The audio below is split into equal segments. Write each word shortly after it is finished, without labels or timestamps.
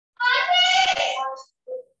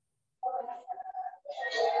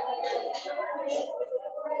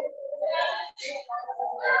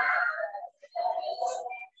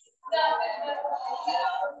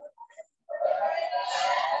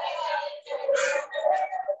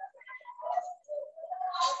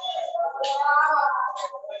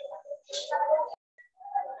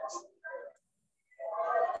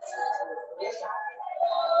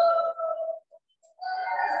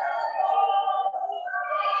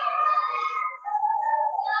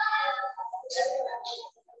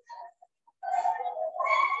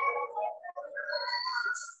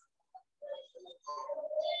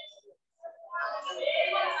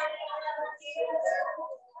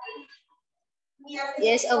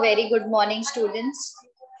Yes, a very good morning, students.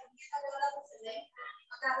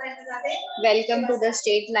 Welcome to the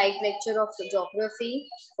state live lecture of geography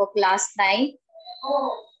for class 9.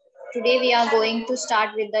 Today we are going to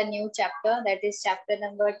start with the new chapter, that is chapter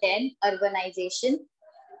number 10, Urbanization.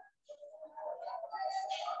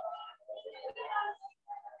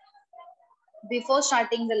 Before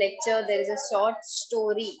starting the lecture, there is a short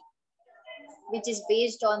story which is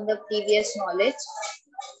based on the previous knowledge,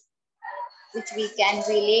 which we can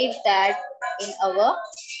relate that in our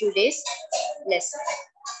today's lesson.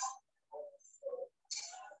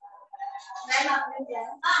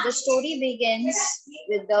 The story begins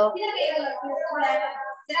with the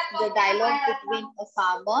dialogue between a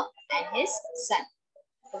farmer and his son.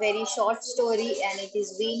 A very short story, and it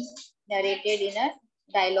is being narrated in a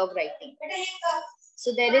dialogue writing.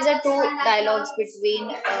 So there is a two dialogues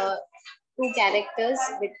between two characters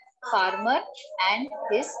with farmer and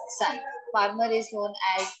his son. Farmer is known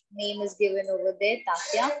as, name is given over there,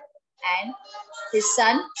 Tatya, and his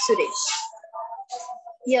son Suresh.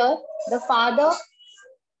 Here the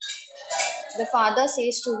father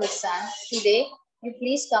says to his son, today you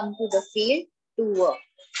please come to the field to work.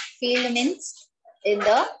 Field means in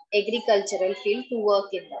the agricultural field, to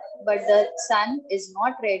work in that. But the son is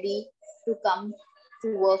not ready to come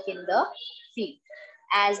to work in the field,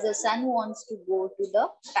 as the son wants to go to the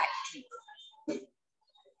factory.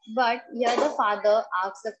 But here the father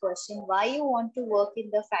asks the question, why you want to work in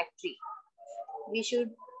the factory? We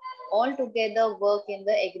should all together work in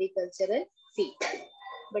the agricultural field.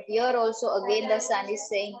 But here also again the son is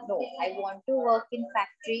saying, no, I want to work in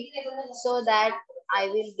factory so that I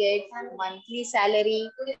will get monthly salary,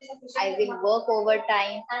 I will work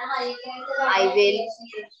overtime, I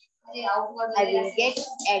will get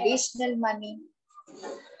additional money,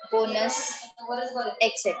 bonus,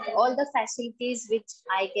 etc. All the facilities which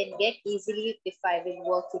I can get easily if I will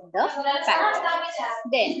work in the factory.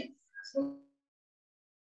 Then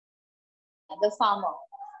the farmer,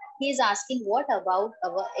 he is asking, what about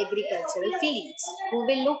our agricultural fields? Who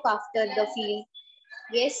will look after the field?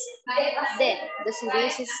 Yes. Then the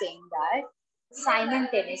Suresh is saying that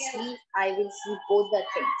simultaneously I will see both the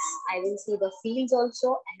things. I will see the fields also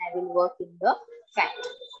and I will work in the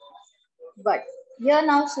factory. But here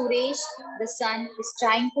now Suresh, the son, is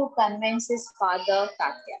trying to convince his father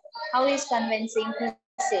Tatya. How is convincing? He is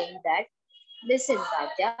saying that, listen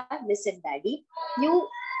Tatya, listen daddy, you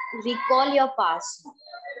recall your past now.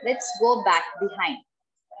 Let's go back behind.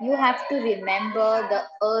 You have to remember the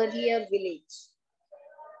earlier village.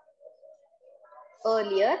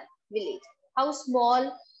 How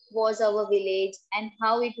small was our village and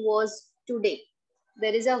how it was today.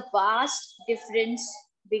 There is a vast difference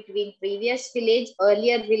between previous village,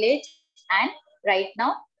 earlier village, and right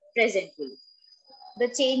now present village. The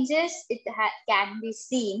changes can be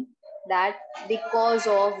seen that because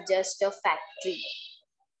of just a factory.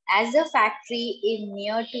 As the factory is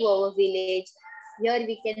near to our village, here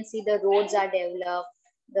we can see the roads are developed,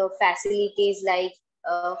 the facilities like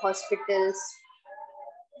hospitals,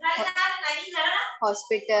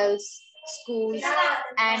 schools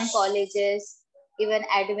and colleges, even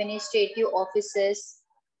administrative offices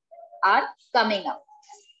are coming up.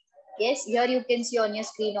 Yes, here you can see on your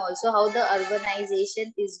screen also how the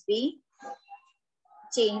urbanization is being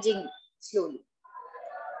changing slowly.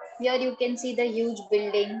 Here you can see the huge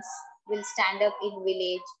buildings will stand up in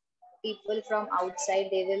village. People from outside,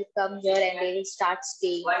 they will come here and they will start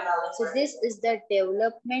staying. So this is the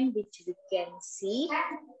development which we can see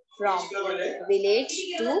from village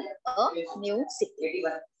to a new city.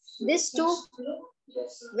 This too,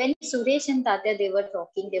 when Suresh and Tatya, they were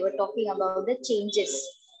talking about the changes.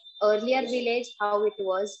 Earlier village, how it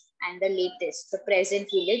was, and the latest, the present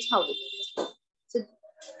village, how it is. So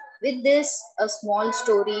with this, a small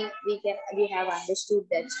story, we have understood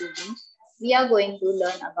that, students, we are going to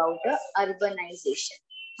learn about the urbanization.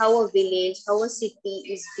 How a village, how a city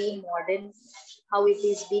is being modern, how it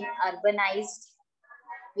is being urbanized.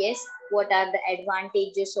 Yes, what are the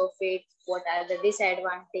advantages of it? What are the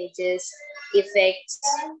disadvantages, effects,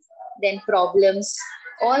 then problems?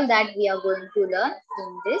 All that we are going to learn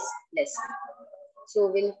in this lesson. So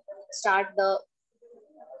we'll start the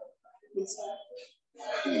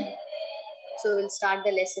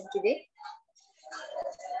lesson today.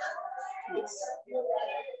 Yes.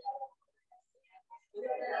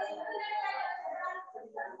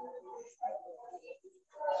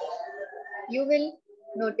 You will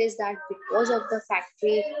notice that because of the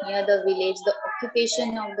factory near the village, the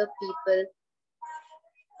occupation of the people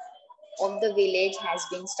of the village has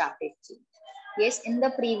been started to. Yes, in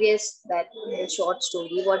the previous, that in the short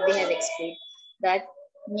story, what they have explained, that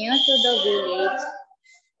Near to the village,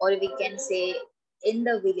 or we can say in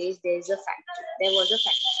the village, there is a factory. There was a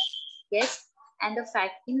factory. Yes, and the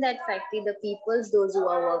fact in that factory, the peoples, those who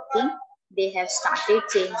are working, they have started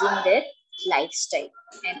changing their lifestyle,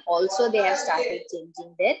 and also they have started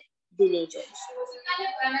changing their village also.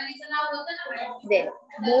 Then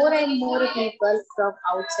more and more people from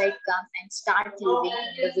outside come and start living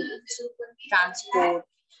in the village. Transport,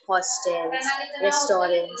 hostels,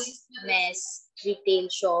 restaurants, mess, retail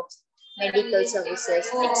shops, medical services,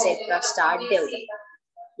 etc. start developing.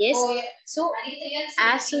 Yes. So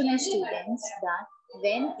as soon as students that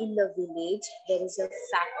when in the village there is a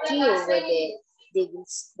factory over there,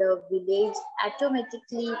 the village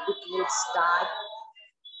automatically it will start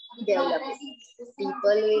developing. People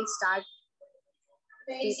will start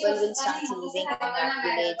living in that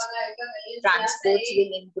village. Transports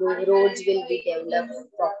will improve, roads will be developed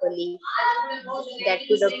properly. That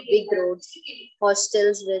to the big roads,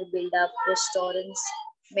 hostels will build up, restaurants,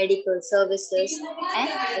 medical services, and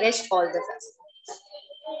rest all the facilities.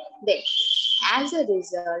 Then, as a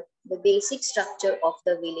result, the basic structure of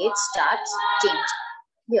the village starts changing.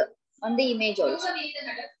 Here, on the image also.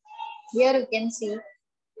 Here you can see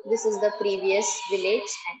this is the previous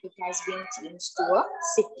village and it has been changed to a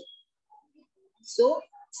city. So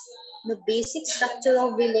the basic structure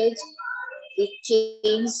of village, it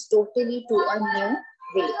changed totally to a new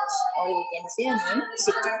village, or we can say a new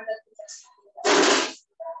city.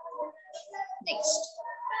 Next,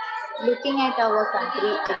 looking at our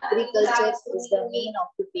country, agriculture is the main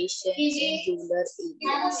occupation in rural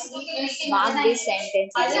areas. Mark this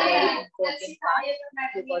sentence as a very important part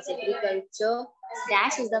because agriculture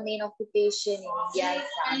dash is the main occupation in India.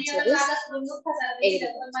 The answer is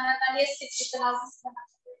agriculture.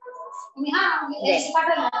 Then,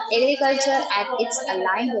 agriculture and its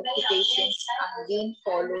aligned occupations have been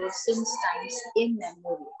followed since times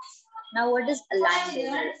immemorial. Now, what is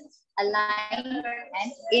aligned? Aligned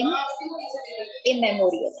and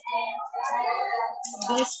immemorial.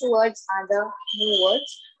 These two words are the new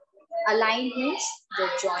words. Aligned means the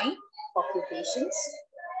joint occupations,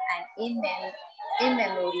 and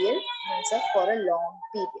immemorial means for a long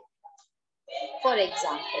period. For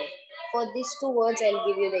example, for these two words, I'll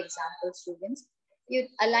give you the example, students.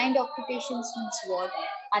 Aligned occupations means what?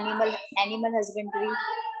 Animal husbandry,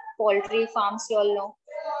 poultry farms, you all know.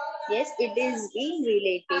 Yes, it is being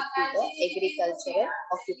related to the agricultural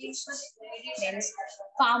occupations. Means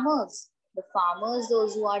the farmers,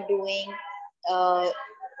 those who are doing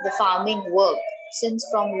the farming work since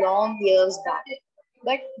from long years back.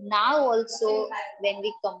 But now also, when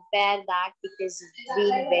we compare that, it is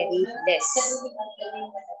being very less.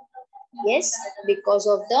 Yes, because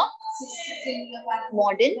of the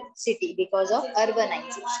modern city, because of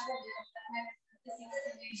urbanization.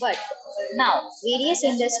 But now, various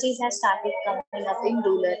industries have started coming up in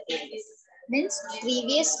rural areas. Means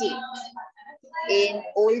previously, in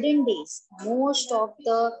olden days, most of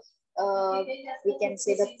the we can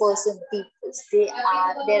say the people,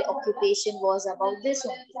 their occupation was about this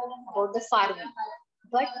only, about the farming.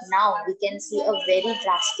 But now we can see a very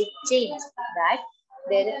drastic change that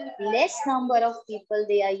there are less number of people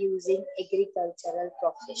they are using agricultural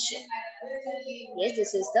profession. Yes,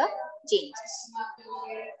 this is the changes.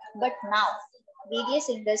 But now various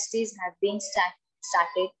industries have been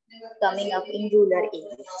started coming up in rural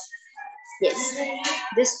areas. Yes,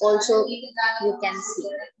 this also you can see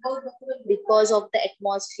because of the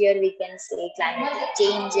atmosphere, we can say climate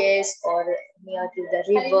changes or near to the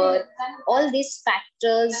river, all these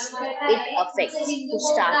factors it affects to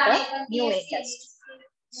start a new industry.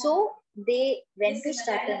 So they when to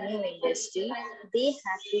start a new industry, they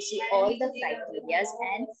have to see all the criteria,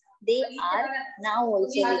 and they are now also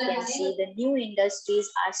we can see the new industries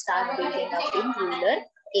are start building up in rural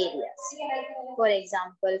areas. For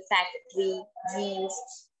example, factory, mills,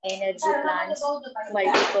 energy plants,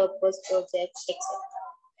 multi-purpose projects, etc.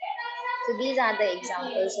 So these are the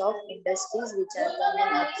examples of industries which are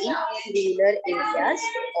coming up in rural areas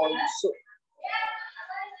also.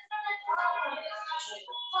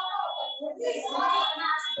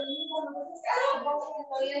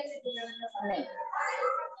 Next,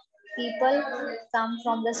 people come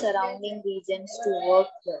from the surrounding regions to work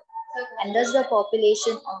here, and thus the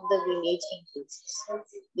population of the village increases.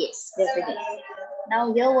 Yes, definitely.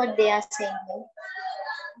 Now here what they are saying here,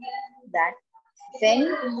 that when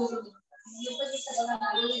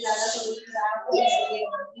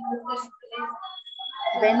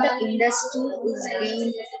when the industry is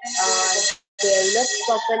being developed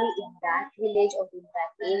properly in that village or in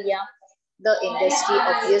that area, the industry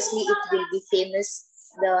obviously it will be famous.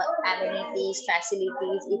 the amenities,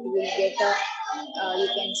 facilities, it will get a, you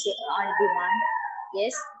can say, on demand.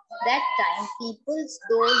 Yes, that time people,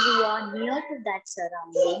 those who are near to that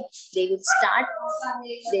surrounding, they will start,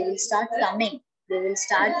 coming, they will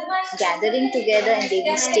start gathering together and they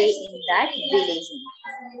will stay in that village.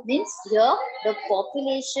 Means here the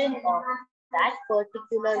population of that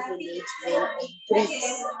particular village will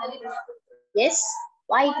increase. Yes,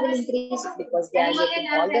 why it will increase? Because they are getting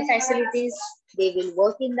all the facilities, they will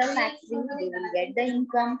work in the factory, they will get the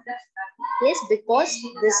income. Yes, because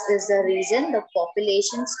this is the reason the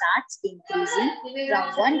population starts increasing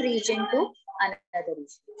from one region to another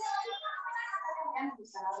region.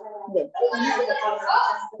 Then,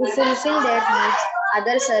 to fulfill their needs,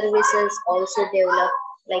 other services also develop,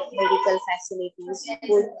 like medical facilities,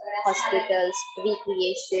 food, hospitals,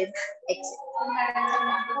 recreation, etc.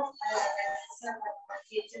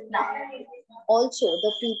 Now, also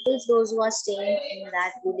the peoples, those who are staying in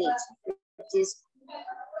that village,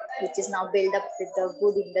 which is now built up with the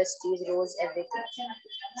good industries, roads, everything.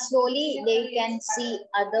 Slowly, they can see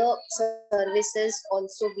other services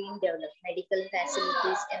also being developed: medical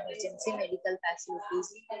facilities, emergency medical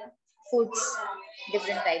facilities, foods,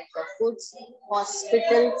 different types of foods,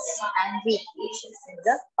 hospitals, and recreation. In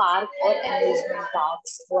the park or amusement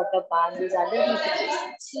parks, water park, these are the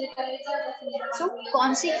recreations. So,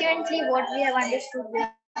 consequently, what we have understood is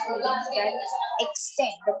that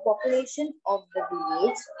extent the population of the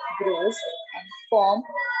village grows and form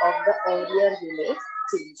of the earlier village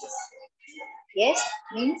changes. Yes,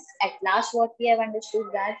 means at last what we have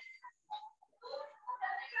understood, that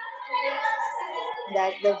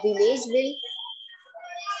the village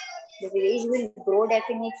will grow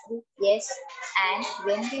definitely. Yes, and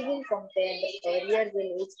when we will compare the earlier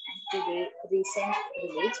village and today recent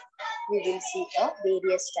village, we will see a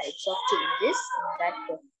various types of changes in that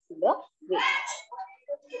particular village.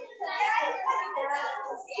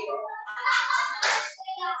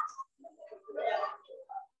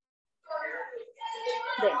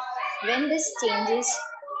 Then, when this changes,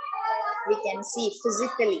 we can see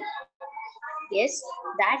physically. Yes,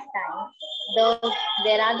 that time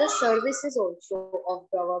there are the services also of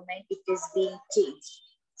government. It is being changed.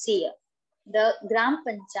 See here, the Gram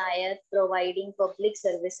Panchayat providing public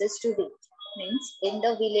services to village, means in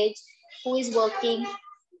the village who is working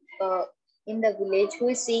in the village, who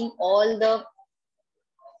is seeing all the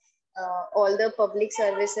public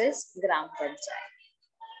services, Gram Panchayat,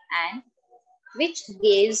 and which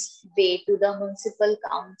gives way to the municipal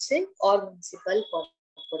council or municipal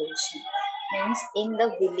corporation. Means in the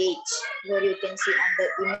village, where you can see on the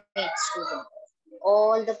image student,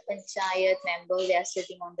 all the panchayat members, they are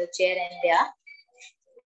sitting on the chair and their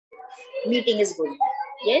meeting is going.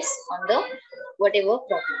 Yes, on the whatever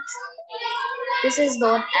problems. This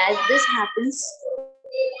happens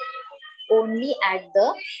only at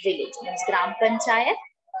the village. Means Gram Panchayat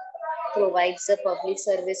provides the public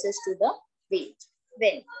services to the village.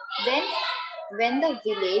 Then when the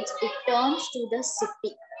village, it turns to the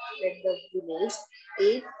city, when the village,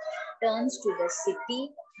 it turns to the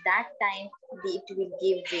city, that time it will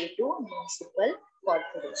give way to municipal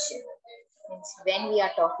corporation. Means when we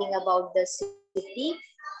are talking about the city,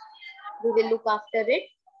 who will look after it?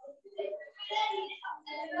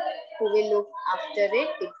 Who will look after it?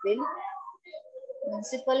 It will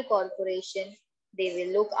municipal corporation, they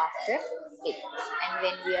will look after it. And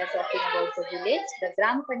when we are talking about the village, the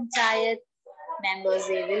Gram Panchayat members,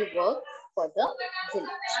 they will work for the village.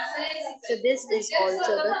 So this is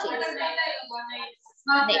also the change.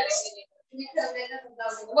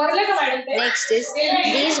 Next is,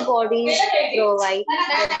 these bodies provide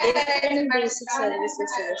the different basic services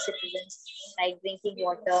to the citizens, like drinking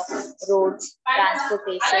water, roads,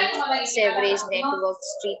 transportation, sewerage network,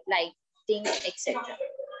 street lighting, etc.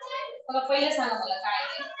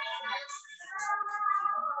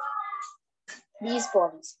 These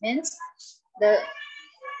bodies, means the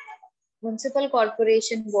municipal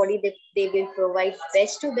corporation body, they will provide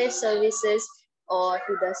best to best services or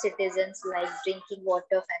to the citizens, like drinking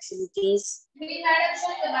water facilities,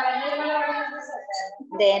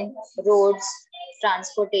 then roads,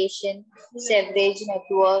 transportation, sewerage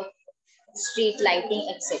network, street lighting,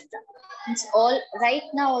 etc. It's all right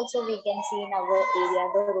now. Also, we can see in our area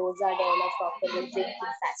the roads are developed properly, drinking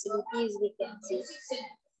facilities we can see.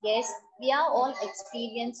 Yes, we are all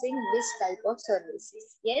experiencing this type of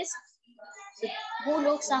services. Yes, so who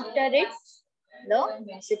looks after it? The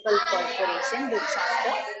municipal corporation looks after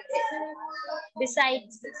it.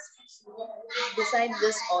 Besides this, besides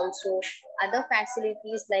this also, other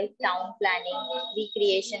facilities like town planning,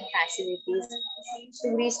 recreation facilities,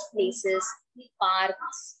 tourist places,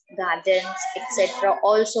 parks, gardens, etc.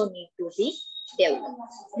 also need to be developed.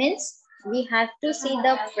 Means we have to see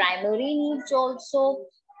the primary needs also,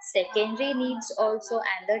 secondary needs also,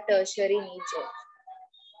 and the tertiary needs also.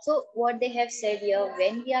 So what they have said here,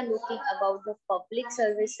 when we are looking about the public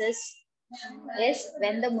services, yes,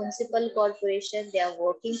 when the municipal corporation, they are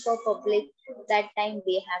working for public, that time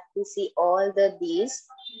they have to see all these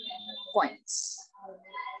points.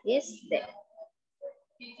 Yes, there.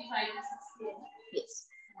 Yes.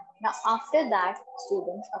 Now after that,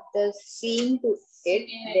 students, after seeing to it,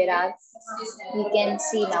 there are, we can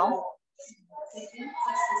see now.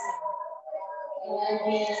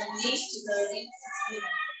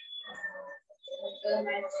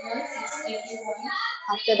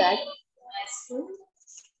 After that,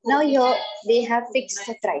 now here they have fixed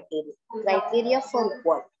the criteria. Criteria for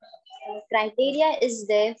what? Criteria is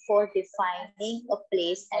there for defining a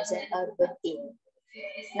place as an urban area.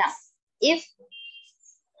 Now, if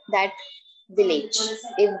that village,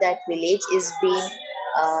 if that village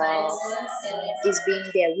uh, is being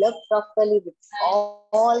developed properly with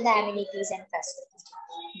all the amenities and facilities,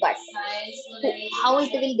 but how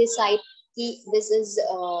it will decide this is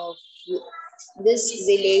this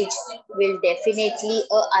village will definitely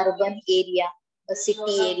a urban area, a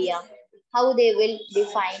city area, how they will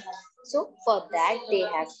define. So for that they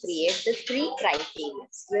have created the three criteria.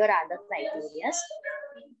 Here are the criteria.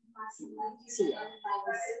 See,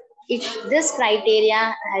 if this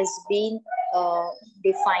criteria has been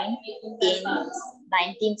defined in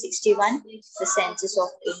 1961, the Census of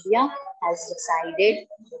India has decided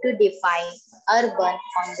to define urban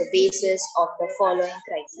on the basis of the following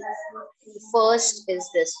criteria. The first is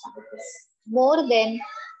this one. More than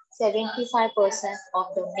 75% of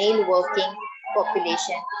the male working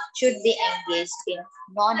population should be engaged in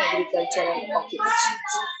non-agricultural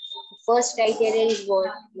occupations. The first criteria is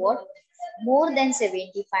what? More than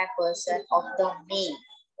 75% of the male,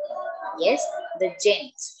 yes, the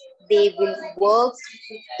gents, they will work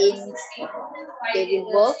in, they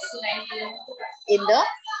will work in the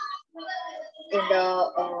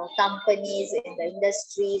companies, in the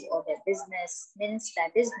industries or the business, means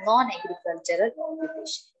that is non-agricultural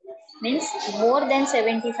occupation. Means more than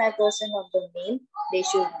 75% of the male, they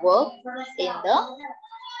should work in the,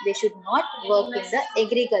 they should not work in the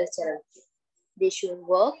agricultural. They should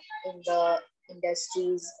work in the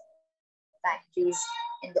industries, factories,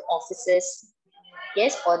 in the offices,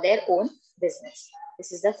 yes, or their own business.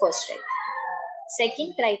 This is the first criteria.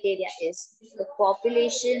 Second criteria is the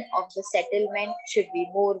population of the settlement should be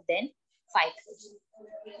more than 5,000.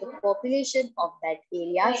 The population of that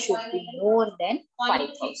area should be more than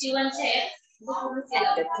 5,000. And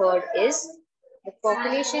the third is the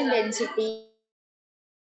population density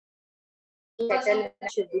settlement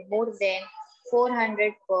should be more than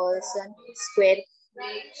 400 persons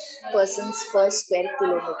per square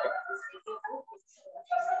kilometer.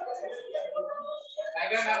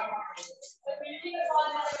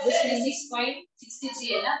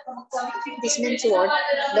 This means what?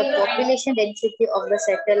 The population density of the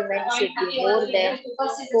settlement should be more than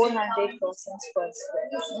 400 persons per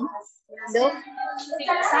square. The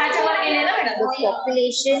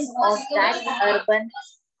population of that urban,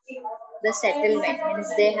 the settlement, means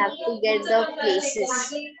they have to get the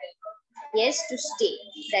places, yes, to stay.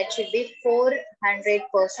 That should be 400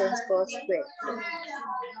 persons per square.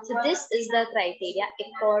 So this is the criteria.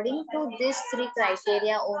 According to these three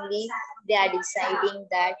criteria only, they are deciding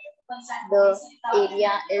that the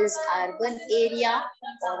area is urban area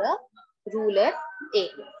or a rural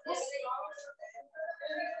area.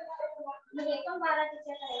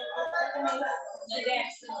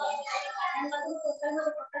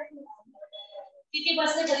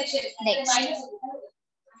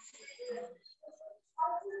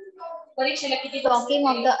 Next, talking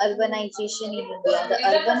of the urbanization in India, the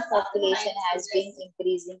urban population has been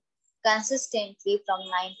increasing consistently from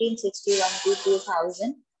 1961 to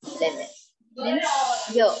 2011. Means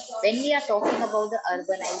here, when we are talking about the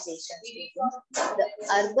urbanization, students, the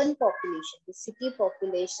urban population, the city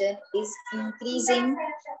population is increasing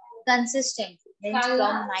consistently. Means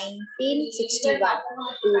from 1961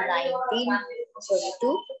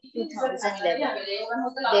 to 2011.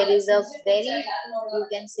 There is a very, you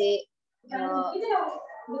can say,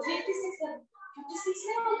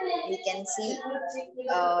 we can see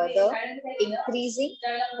the increasing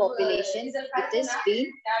population. It has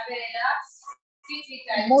been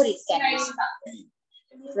more, it can be.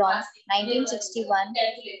 From 1961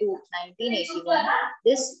 to 1981,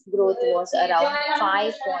 this growth was around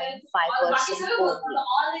 5.5% only.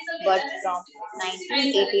 But from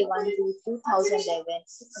 1981 to 2011,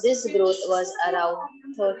 this growth was around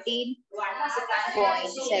 13.75%.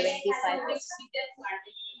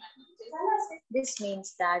 This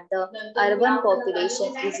means that the urban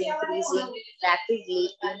population is increasing rapidly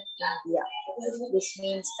in India. This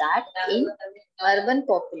means that in the urban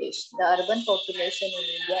population in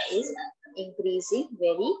India is increasing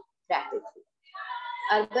very rapidly.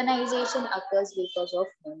 Urbanization occurs because of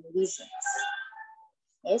many reasons.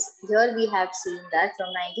 Yes, here we have seen that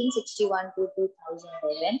from 1961 to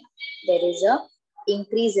 2011, there is a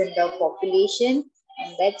increase in the population,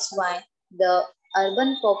 and that's why the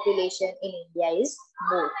urban population in India is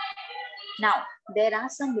more. Now, there are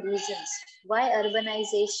some reasons why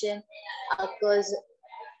urbanization occurs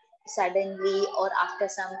suddenly or after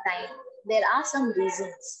some time. There are some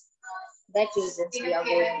reasons. That reasons we are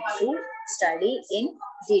going to study in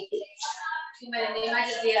detail.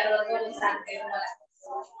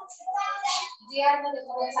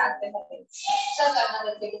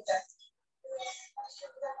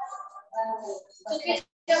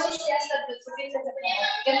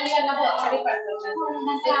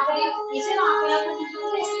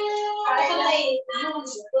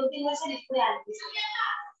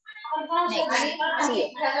 Next,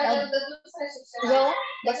 see, now,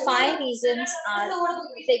 the 5 reasons are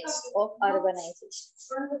fixed of urbanization.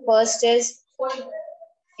 First is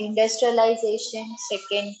industrialization,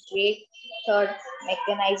 second trade, third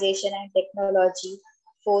mechanization and technology,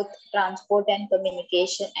 fourth transport and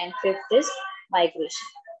communication, and fifth is migration.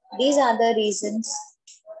 These are the reasons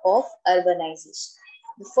of urbanization.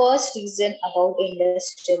 The first reason about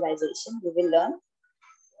industrialization we will learn.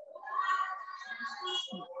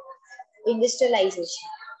 Industrialization.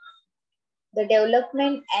 The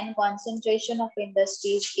development and concentration of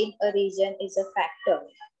industries in a region is a factor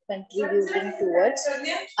contributing towards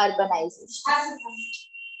urbanization.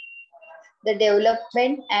 The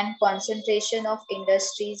development and concentration of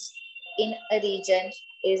industries in a region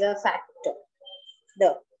is a factor.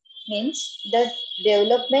 The means the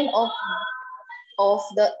development of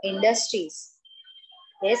the industries,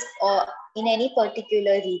 yes, or in any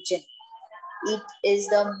particular region, it is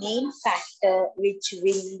the main factor which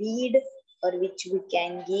will lead or which we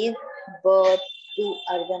can give birth to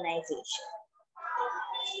urbanization.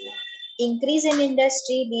 Increase in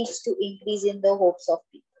industry leads to increase in the hopes of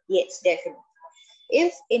people. Yes, definitely.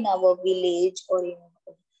 If in our village or in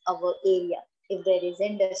our area, if there is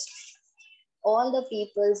industry, all the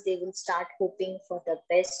peoples, they will start hoping for the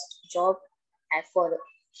best job and for,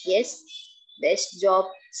 yes, best job,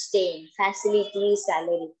 staying, facility,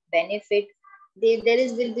 salary, benefit. Will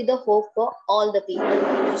be the hope for all the people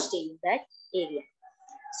to stay in that area.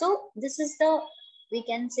 So this is the, we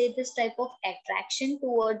can say, this type of attraction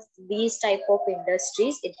towards these type of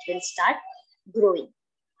industries, it will start growing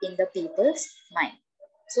in the people's mind.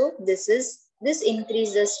 So this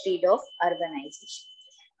increases the speed of urbanization.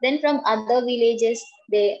 Then from other villages,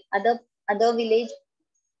 other village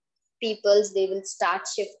peoples, they will start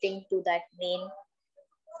shifting to that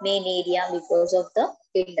main area because of the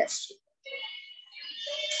industry.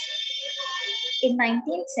 In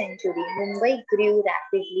 19th century, Mumbai grew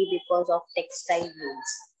rapidly because of textile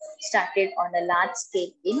mills started on a large scale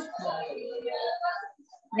in Mumbai.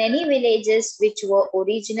 Many villages which were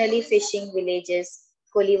originally fishing villages,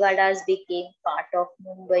 Kolivadas, became part of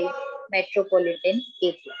Mumbai metropolitan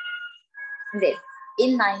area. Then,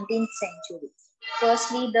 in 19th century,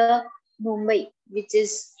 firstly the Mumbai, which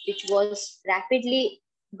was rapidly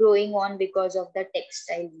growing on because of the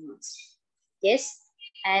textile mills. Yes,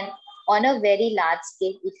 and on a very large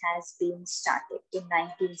scale, it has been started in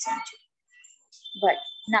 19th century. But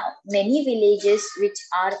now, many villages which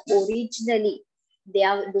are originally, they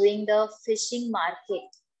are doing the fishing market.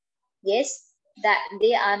 Yes, that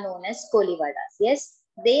they are known as Kolivadas. Yes,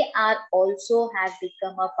 they are also have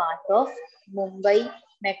become a part of Mumbai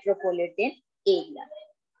metropolitan area.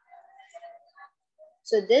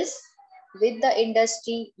 So this, with the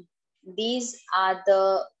industry, these are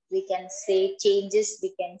the, we can say, changes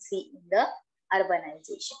we can see in the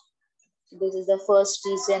urbanization. So this is the first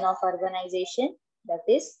reason of urbanization, that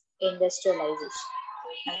is industrialization.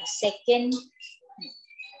 And second,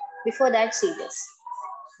 before that, see this.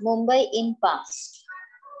 Mumbai in past.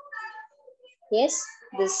 Yes,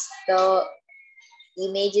 the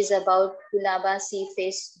image is about Kulaba Sea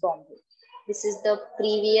Face Bombay. This is the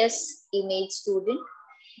previous image, student.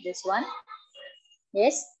 This one.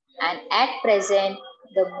 Yes, and at present,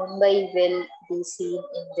 the Mumbai will be seen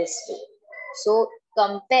in this way. So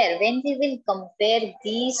compare, when we will compare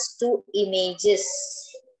these two images,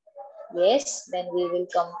 yes, when we will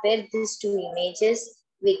compare these two images,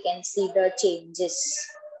 we can see the changes.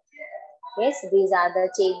 Yes, these are the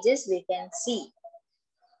changes we can see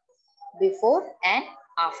before and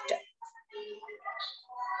after.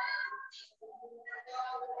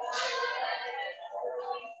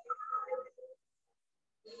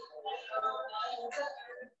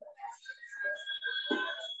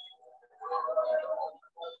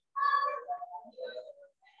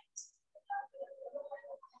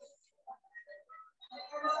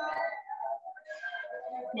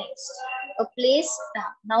 Next, a place.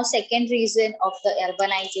 Now, second reason of the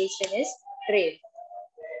urbanization is trade.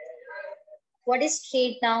 What is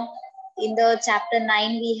trade now? In the chapter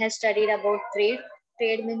 9, we have studied about trade.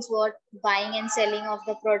 Trade means what? Buying and selling of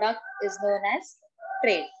the product is known as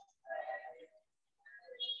trade.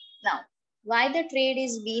 Now, why the trade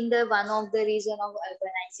is being the one of the reason of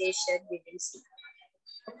urbanization, we will see.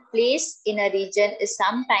 A place in a region is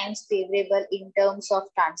sometimes favorable in terms of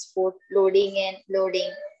transport, loading and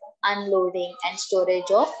loading, unloading, and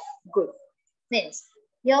storage of goods. Means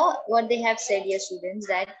here, what they have said here, students,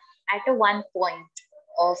 that at a one point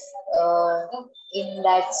of in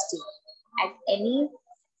that state, at any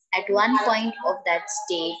at one point of that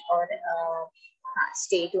state or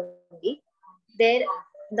state only, there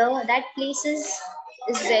that place is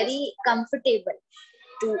very comfortable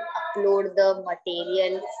to upload the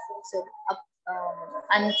material. So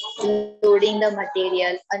unloading the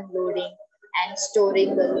material, unloading and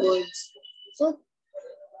storing the goods.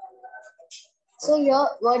 So here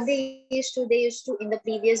what they used to in the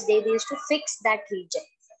previous day, they used to fix that region.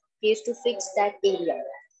 They used to fix that area.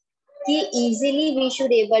 Easily we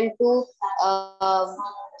should able to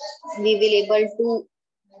we will able to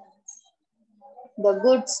the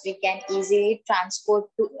goods we can easily transport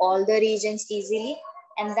to all the regions easily,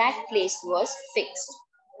 and that place was fixed.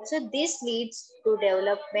 So this leads to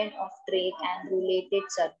development of trade and related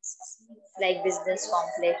services like business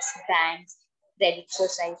complex, banks, credit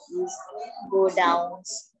societies, go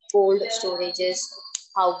downs, cold storages,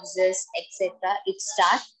 houses, etc. It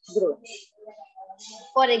starts growing.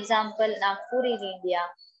 For example, Nagpur in India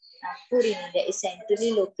is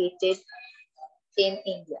centrally located in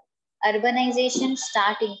India. Urbanization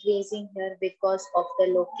start increasing here because of the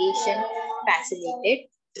location facilitated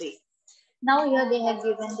trade. Now here they have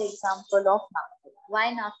given the example of Nagpur.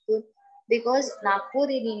 Why Nagpur? Because Nagpur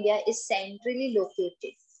in India is centrally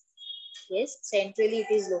located. Yes, centrally it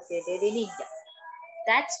is located in India.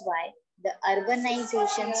 That's why the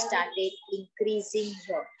urbanization started increasing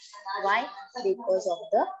here. Why? Because of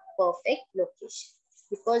the perfect location.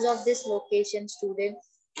 Because of this location, students,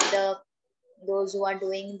 those who are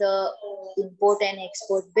doing the import and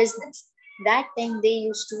export business, that time they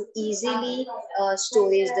used to easily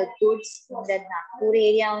storage the goods in the Nagpur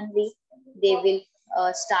area only. They will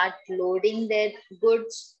start loading their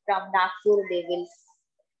goods from Nagpur.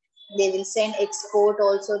 They will send export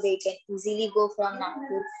also. They can easily go from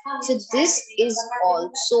Nagpur. So this is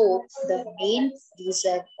also the main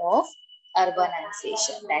reason of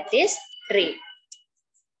urbanization, that is trade.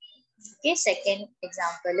 Okay, second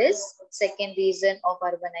reason of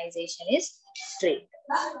urbanization is trade.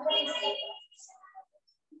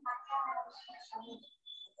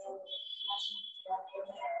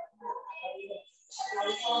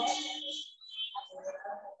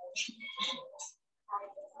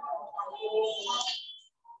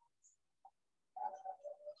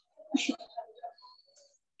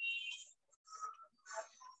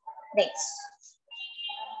 Next,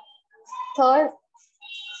 third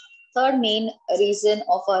main reason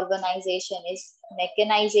of urbanization is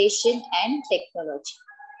mechanization and technology.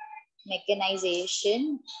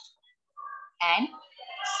 Mechanization and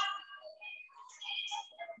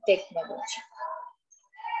technology.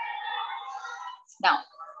 Now,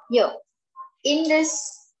 here in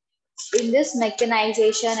this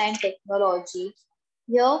mechanization and technology,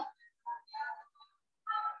 here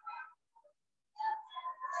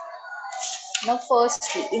now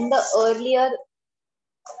firstly in the earlier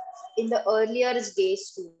days,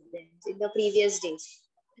 students, in the previous days,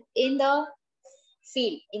 in the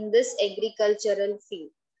field, in this agricultural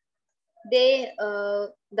field,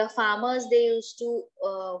 the farmers, they used to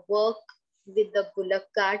work with the bullock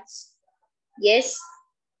carts. Yes,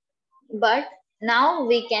 but now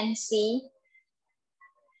we can see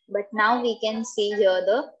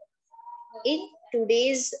here in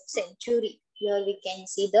today's century, here we can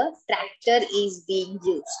see the tractor is being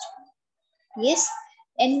used. Yes,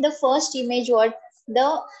 and the first image,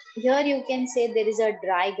 here you can say there is a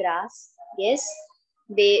dry grass. Yes,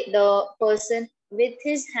 the person with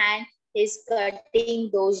his hand, is cutting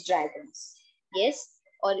those dragons. Yes,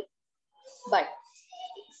 or but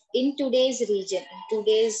in today's region, in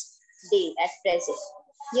today's day at present,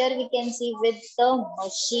 here we can see with the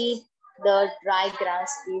machine, the dry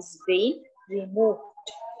grass is being removed.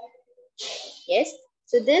 Yes,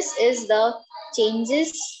 so this is the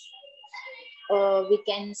changes we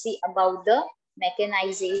can see about the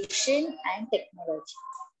mechanization and technology.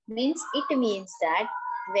 It means that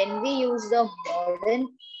when we use the modern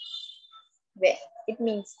way, it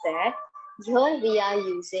means that here we are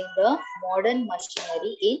using the modern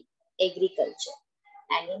machinery in agriculture.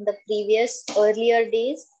 And in the previous earlier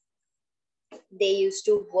days, they used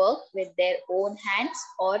to work with their own hands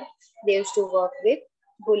or they used to work with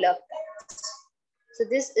bullock carts. So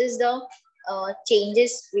this is the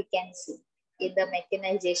changes we can see in the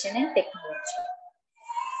mechanization and technology.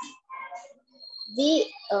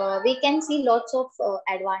 We can see lots of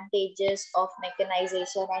advantages of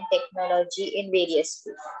mechanization and technology in various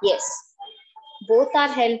ways. Yes, both are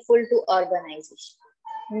helpful to urbanization.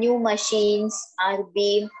 New machines are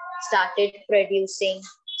being started producing,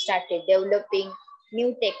 started developing,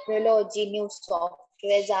 new technology, new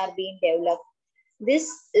softwares are being developed. This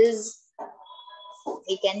is,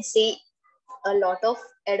 we can see a lot of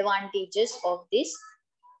advantages of these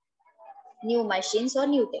new machines or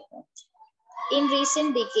new technology. In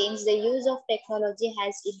recent decades, the use of technology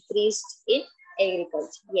has increased in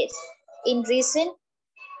agriculture. Yes, in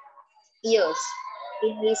years,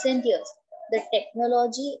 recent years, the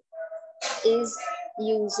technology is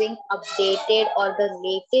using updated or the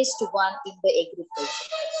latest one in the agriculture.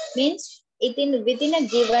 Means within a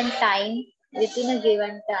given time,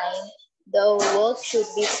 the work should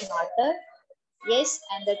be smarter. Yes,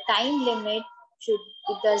 and the time limit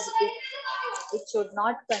it should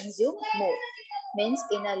not consume more. Means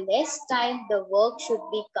in a less time, the work should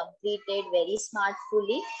be completed very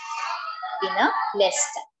smartly in a less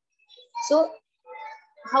time. So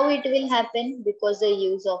how it will happen? Because the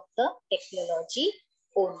use of the technology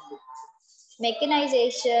only.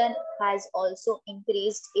 Mechanization has also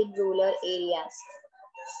increased in rural areas.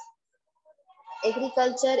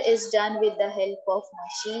 Agriculture is done with the help of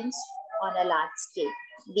machines on a large scale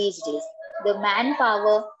these days. The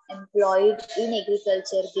manpower employed in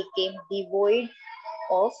agriculture became devoid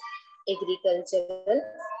of agricultural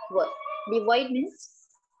work. Devoid means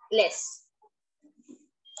less.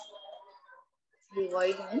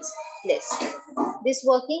 Devoid means less. This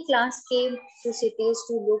working class came to cities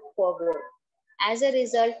to look for work. As a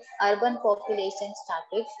result, urban population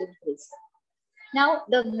started increasing. Now,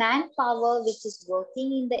 the manpower which is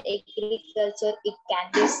working in the agriculture, it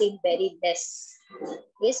can be seen very less.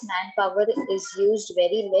 Yes, manpower is used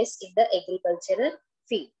very less in the agricultural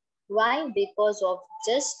field. Why? Because of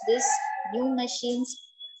just this new machines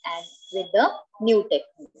and with the new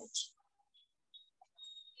technology.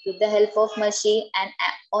 With the help of machine and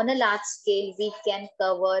on a large scale, we can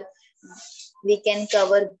cover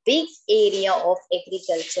big area of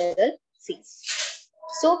agricultural field.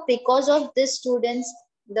 So because of this students,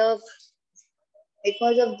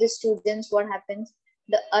 what happens?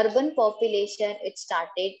 The urban population, it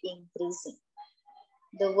started increasing.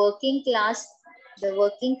 The working class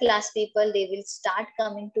people, they will start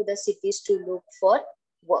coming to the cities to look for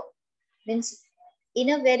work. Means in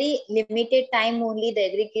a very limited time only the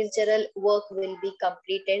agricultural work will be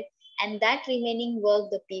completed, and that remaining work,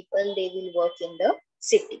 the people, they will work in the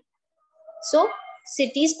city. So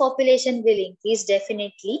cities population will increase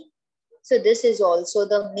definitely. So this is also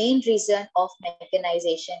the main reason of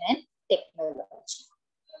mechanization and technology.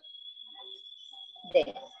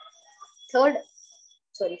 Then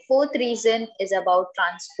fourth reason is about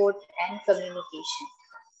transport and communication.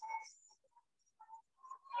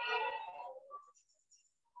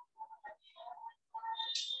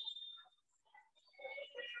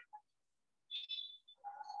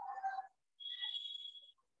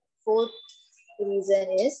 Fourth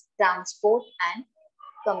reason is transport and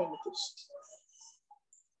communication.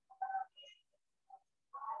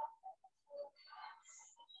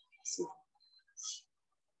 See,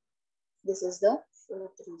 this is the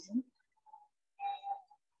fourth reason.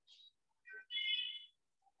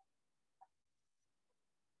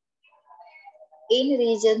 In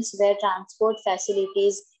regions where transport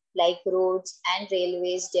facilities like roads and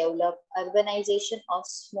railways develop, urbanization of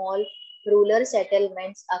small rural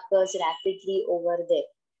settlements occurs rapidly over there.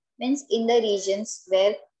 Means in the regions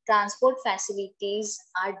where transport facilities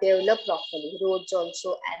are developed properly, roads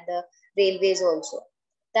also and the railways also,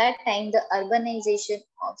 that time the urbanization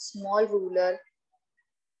of small rural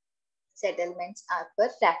settlements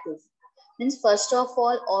occur rapidly. Means first of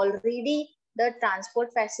all, already the transport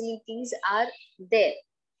facilities are there.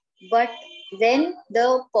 But when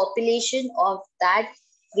the population of that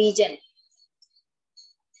region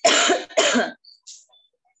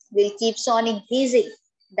will keeps on increasing,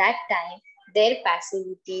 that time their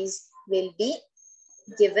facilities will be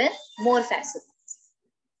given more facilities.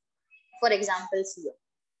 For example, here,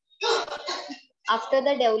 after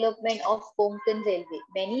the development of Konkan Railway,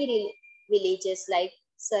 many villages like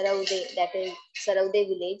Saravde, that is Saravde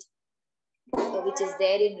village, which is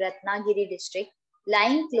there in Ratnagiri district,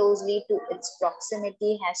 lying closely to its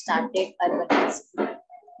proximity, has started urbanizing.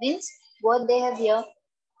 Means what they have here,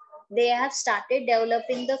 they have started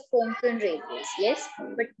developing the Konkan railways, yes,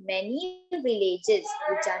 but many villages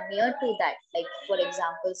which are near to that, like for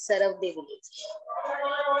example, Saravde village,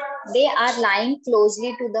 they are lying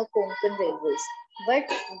closely to the Konkan railways. But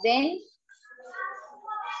when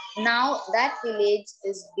now that village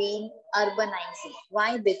is being urbanizing,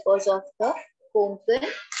 why? Because of the Konkan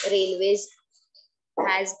railways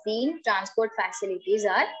has been transport facilities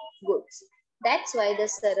are good. That's why the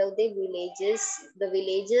Saravde villages, the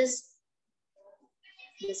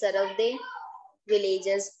Saravde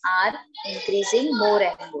villages are increasing more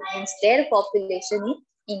and more. Means their population is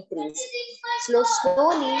increasing.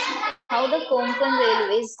 Slowly, how the Konkan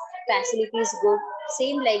railways facilities go,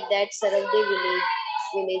 same like that Saravde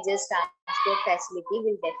villages transport facility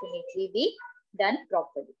will definitely be done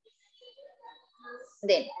properly.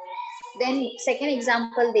 Then, second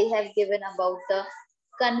example they have given about the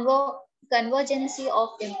convergence of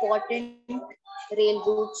important rail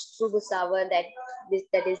routes through Bhusawar, that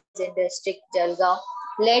is in district Jalgaon,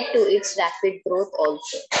 led to its rapid growth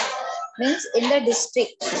also. Means in the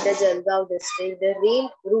district, in the Jalgaon district, the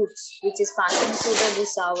rail routes which is passing through the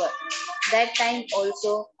Bhusawar, that time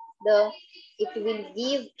also it will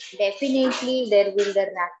give, definitely there will the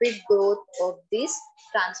rapid growth of this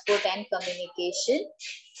transport and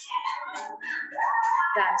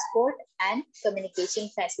communication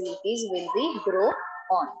facilities will be grow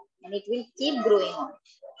on, and it will keep growing on.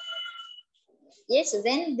 Yes,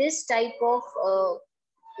 when this type of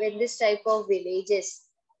villages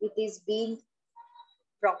it is being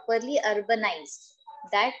properly urbanized,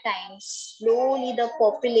 that time slowly the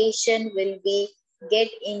population will be get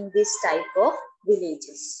in this type of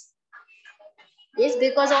villages. Yes,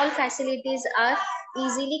 because all facilities are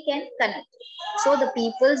easily can connect. So the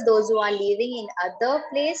peoples, those who are living in other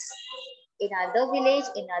place, in other village,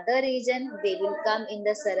 in other region, they will come in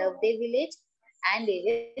the Saravde village and they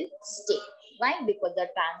will stay. Why? Because the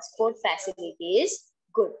transport facility is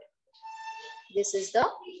good. This is the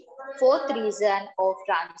fourth reason of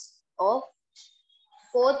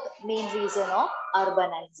fourth main reason of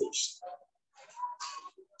urbanization.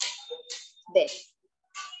 Then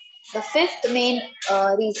the fifth main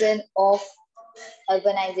reason of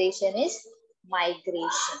urbanization is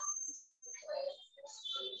migration.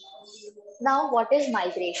 Now, what is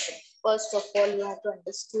migration? First of all, you have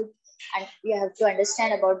to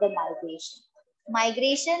understand about the migration.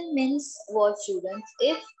 Migration means what, students?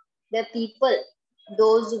 If the people,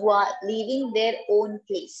 those who are leaving their own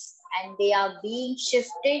place and they are being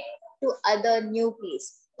shifted to other new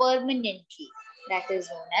place permanently, that is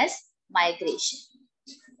known as migration.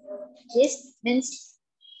 This means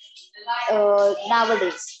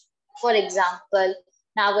nowadays, for example,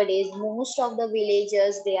 nowadays most of the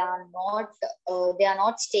villagers, they are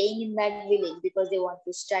not staying in that village because they want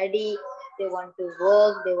to study, they want to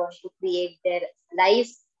work, they want to create their life.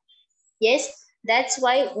 Yes, that's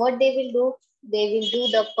why what they will do, they will do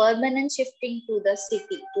the permanent shifting to the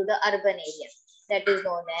city, to the urban area. That is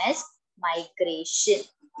known as migration.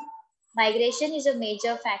 Migration is a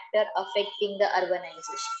major factor affecting the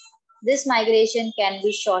urbanization. This migration can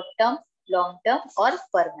be short term, long term, or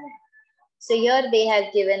permanent. So here they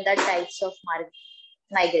have given the types of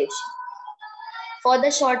migration. For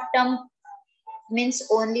the short term, means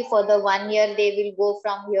only for the 1 year they will go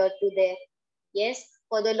from here to there. Yes,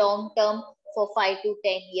 for the long term, for 5 to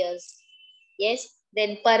 10 years. Yes,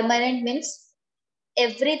 then permanent means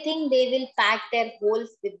everything they will pack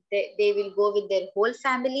they will go with their whole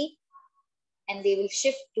family and they will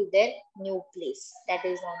shift to their new place. That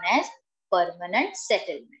is known as permanent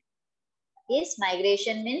settlement. Yes,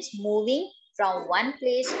 migration means moving from one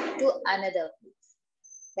place to another place.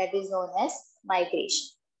 That is known as migration.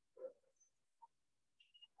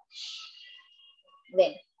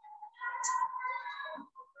 When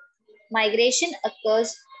migration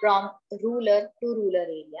occurs from rural to rural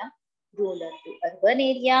area, rural to urban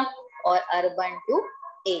area, or urban to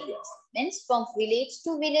areas. Means from village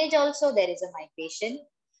to village also there is a migration.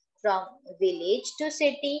 From village to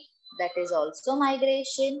city, that is also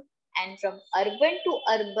migration. And from urban to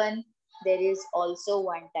urban, there is also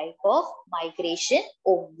one type of migration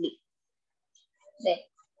only. Then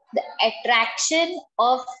the attraction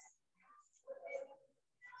of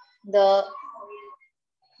the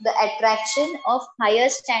attraction of higher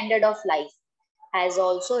standard of life has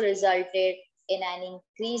also resulted in an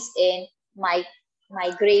increase in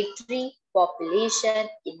migratory population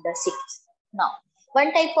in the cities. Now,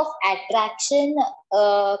 one type of attraction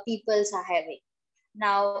peoples are having.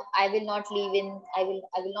 Now, I will not live in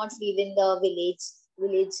the village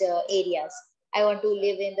areas. I want to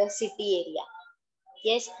live in the city area.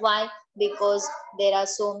 Yes, why? Because there are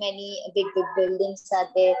so many big buildings are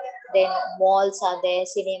there, then malls are there,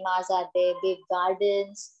 cinemas are there, big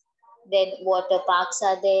gardens, then water parks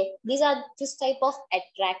are there. These are this type of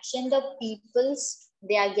attraction the peoples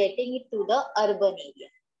they are getting it to the urban area.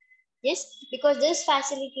 Yes, because these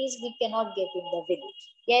facilities we cannot get in the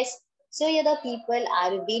village. Yes, so here the people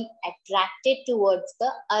are being attracted towards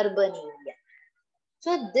the urban area.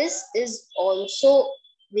 So this is also,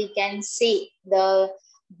 we can say, the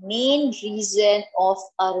main reason of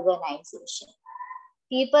urbanization.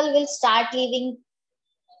 People will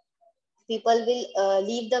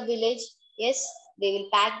leave the village. Yes, they will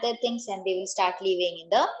pack their things and they will start living in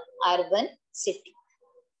the urban city.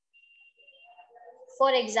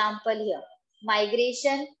 For example, here,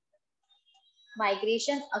 migration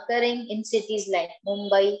occurring in cities like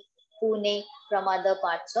Mumbai, Pune, from other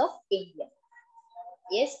parts of India.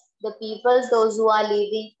 Yes, the people, those who are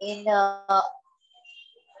living in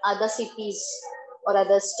other cities or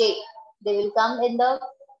other state, they will come in the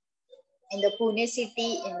Pune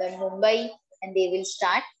city, in the Mumbai, and they will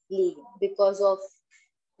start living because of,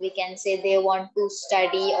 we can say, they want to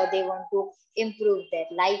study or they want to improve their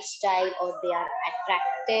lifestyle, or they are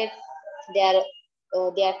attracted, they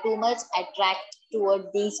are too much attracted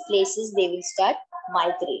toward these places, they will start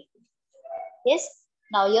migrating. Yes,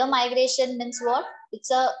 now your migration means what?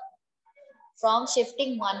 It's a from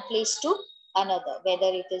shifting one place to another,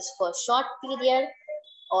 whether it is for short period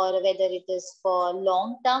or whether it is for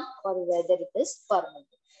long term or whether it is permanent.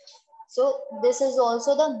 So this is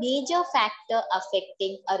also the major factor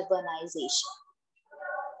affecting urbanization.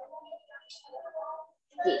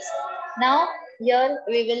 Yes. Now here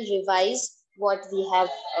we will revise what we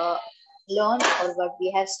have learned or what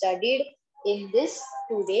we have studied in this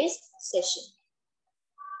today's session.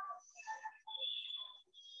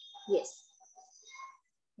 Yes.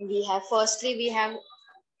 Firstly we have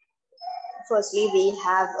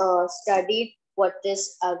studied what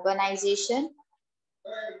is urbanization.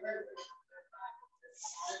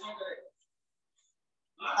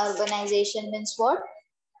 Urbanization means what?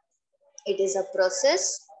 It is a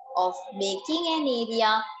process of making an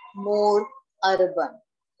area more urban.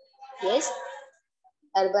 Yes,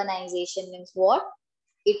 urbanization means what?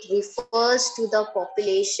 It refers to the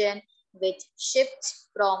population which shifts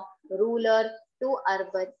from rural to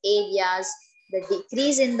urban areas, the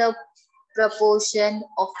decrease in the proportion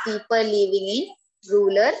of people living in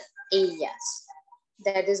rural areas.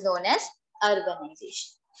 That is known as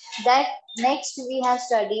urbanization. That next we have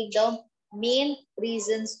studied the main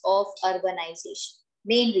reasons of urbanization.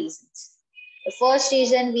 Main reasons. The first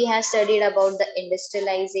reason we have studied about the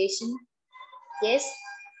industrialization. Yes,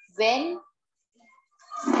 when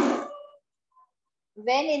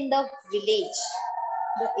in the village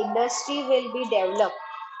the industry will be developed.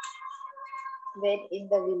 When in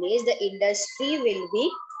the village the industry will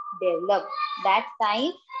be developed, that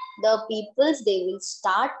time the peoples, they will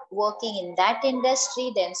start working in that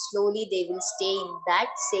industry, then slowly they will stay in that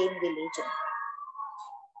same village.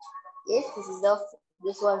 Yes,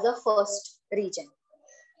 this was the first reason.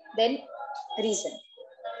 Then reason.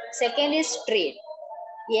 Second is trade.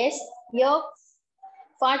 Yes, here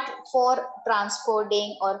for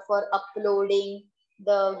transporting or for uploading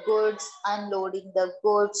the goods, unloading the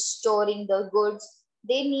goods, storing the goods,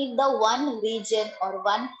 they need the one region or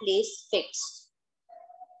one place fixed.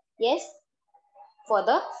 Yes, for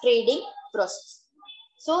the trading process.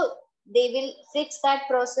 So they will fix that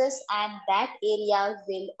process and that area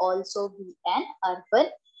will also be an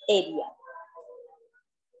urban area.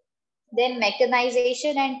 Then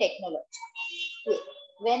mechanization and technology.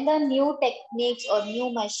 When the new techniques or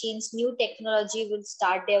new machines, new technology will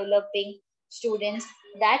start developing, students,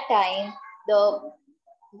 that time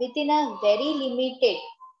within a very limited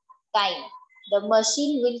time, the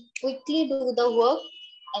machine will quickly do the work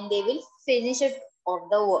and they will finish it of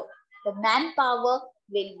the work. The manpower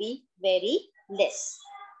will be very less.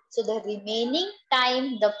 So the remaining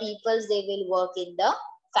time, the peoples, they will work in the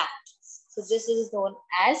factories. So this is known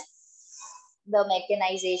as the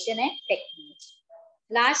mechanization and technology.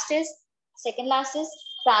 Second last is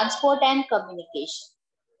transport and communication.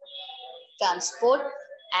 transport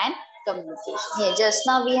and communication. Yeah, just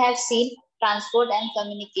now we have seen transport and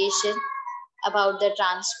communication about the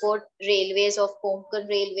transport railways of Konkan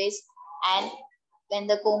railways, and when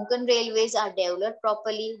the Konkan railways are developed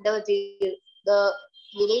properly, the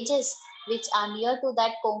villages which are near to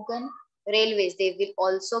that Konkan railways, they will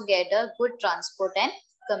also get a good transport and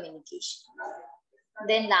communication.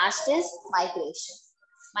 Then last is migration.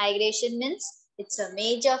 Migration means it's a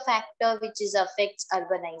major factor which is affects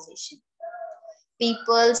urbanization.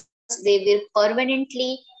 Peoples, they will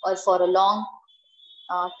permanently or for a long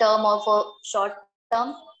term or for short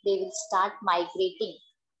term, they will start migrating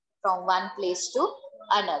from one place to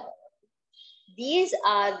another. These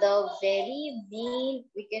are the very main,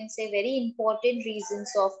 we can say, very important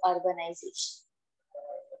reasons of urbanization.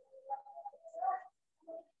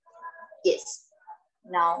 Yes.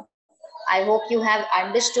 Now, I hope you have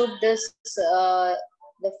understood this,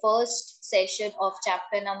 the first session of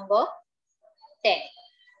chapter number 10.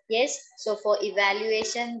 Yes, so for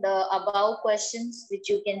evaluation, the above questions which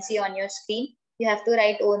you can see on your screen, you have to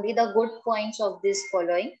write only the good points of this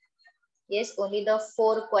following. Yes, only the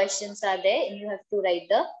 4 questions are there, and you have to write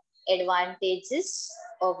the advantages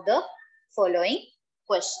of the following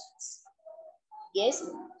questions. Yes,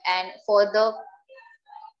 and for the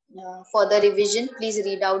revision, please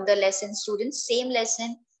read out the lesson, students. Same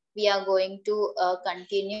lesson we are going to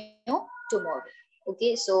continue tomorrow.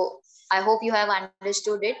 Okay, so I hope you have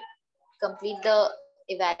understood it. Complete the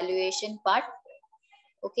evaluation part.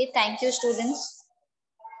 Okay, thank you, students.